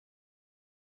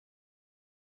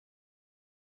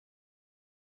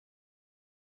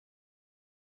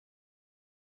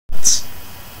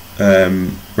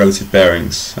relative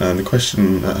bearings, and the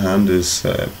question at hand is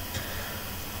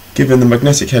given the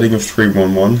magnetic heading of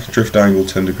 311, drift angle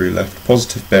 10 degree left,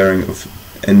 positive bearing of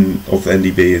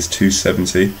NDB is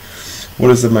 270, what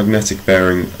is the magnetic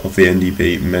bearing of the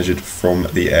NDB measured from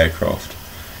the aircraft?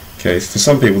 Okay, for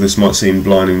some people this might seem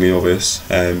blindingly obvious,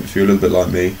 if you're a little bit like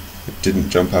me, it didn't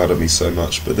jump out at me so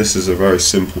much, but this is a very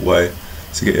simple way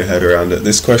to get your head around it.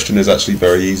 This question is actually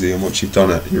very easy, and once you've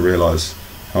done it you realise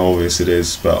how obvious it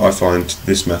is, but I find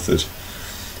this method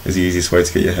is the easiest way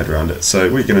to get your head around it.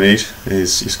 So what you're going to need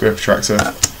is your square protractor,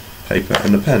 paper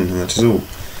and a pen, and that is all.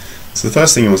 So the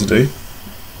first thing you want to do,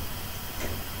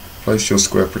 place your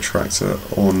square protractor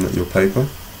on your paper,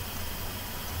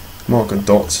 mark a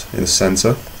dot in the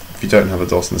centre. If you don't have a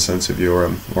dot in the centre of your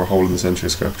or a hole in the centre of your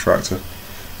square protractor,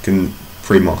 you can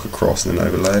pre-mark a cross and then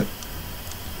overlay it,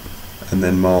 and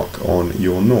then mark on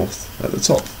your north at the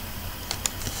top.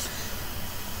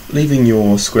 Leaving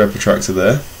your square protractor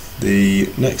there, the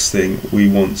next thing we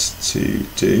want to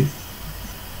do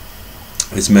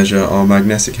is measure our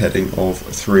magnetic heading of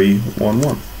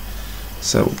 311.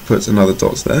 So we'll put another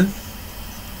dot there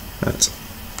at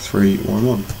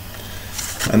 311,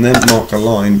 and then mark a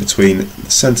line between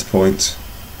the centre point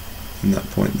and that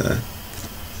point there.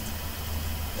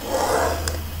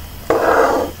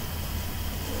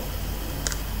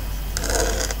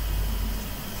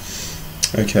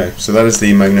 Okay, so that is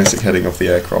the magnetic heading of the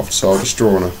aircraft, so I'll just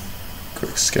draw on a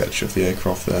quick sketch of the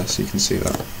aircraft there so you can see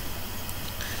that.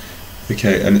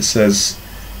 Okay, and it says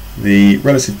the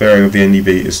relative bearing of the NDB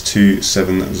is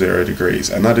 270 degrees,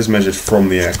 and that is measured from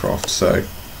the aircraft. So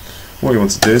what you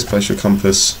want to do is place your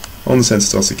compass on the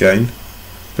centre dot again,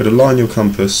 but align your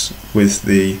compass with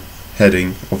the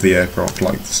heading of the aircraft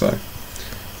like so.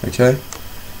 Okay,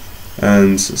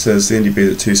 and it says the NDB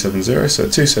is at 270, so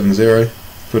at 270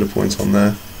 put a point on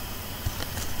there,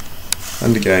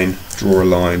 and again draw a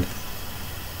line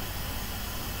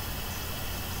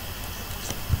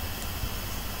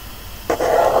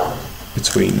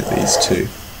between these two.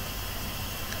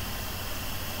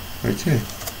 Okay,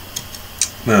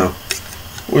 now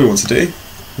what we want to do,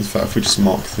 in fact if we just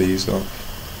mark these up,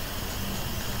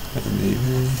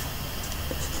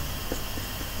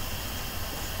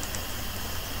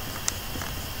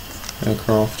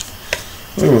 aircraft.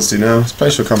 What we want to do now is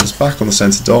place your compass back on the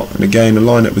centre dot and again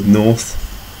align it with north,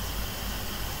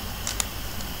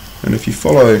 and if you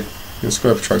follow your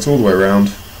square protractor all the way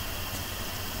around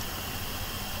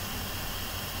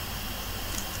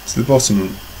to the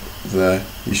bottom there,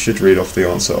 you should read off the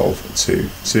answer of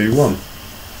 221,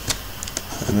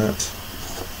 and that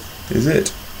is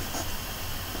it.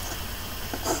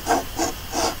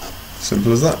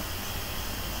 Simple as that.